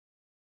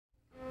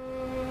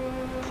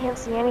can't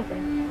see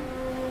anything.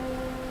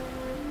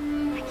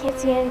 I can't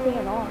see anything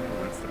at all.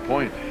 That's the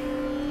point.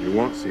 You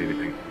won't see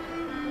anything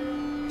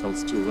until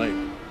it's too late.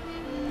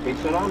 A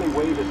tsunami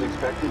wave is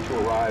expected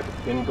to arrive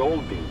in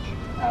Gold Beach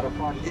at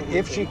approximately...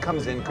 If she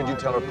comes in, could you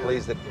tell her,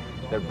 please, that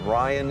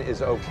Brian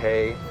is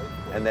okay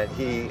and that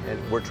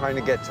we're trying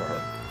to get to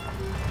her?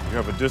 You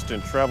have a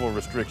distant travel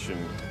restriction.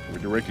 We're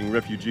directing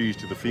refugees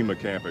to the FEMA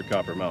camp at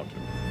Copper Mountain.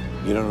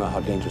 You don't know how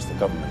dangerous the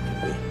government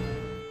can be.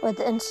 Would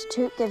the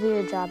Institute give you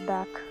your job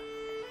back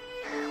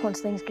once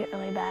things get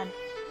really bad?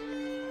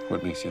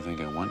 What makes you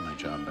think I want my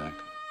job back?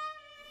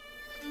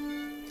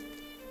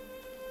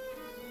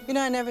 You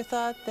know, I never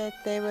thought that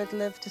they would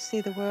live to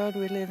see the world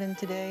we live in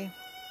today,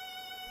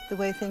 the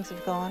way things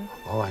have gone.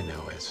 All I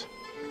know is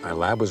our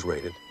lab was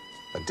raided,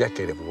 a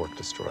decade of work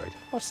destroyed.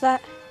 What's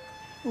that?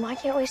 Why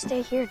can't we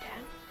stay here, Dad?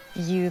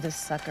 You, the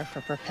sucker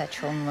for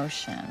perpetual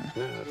motion.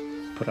 Yeah.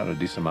 Put out a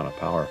decent amount of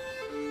power.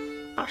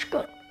 That's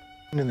good.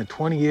 In the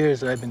 20 years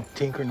that I've been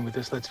tinkering with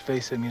this, let's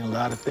face it, I mean, a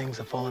lot of things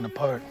have fallen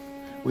apart.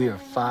 We are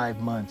 5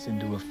 months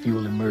into a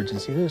fuel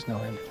emergency. There's no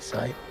end in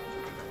sight.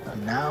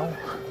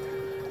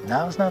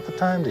 Now's not the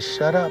time to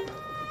shut up.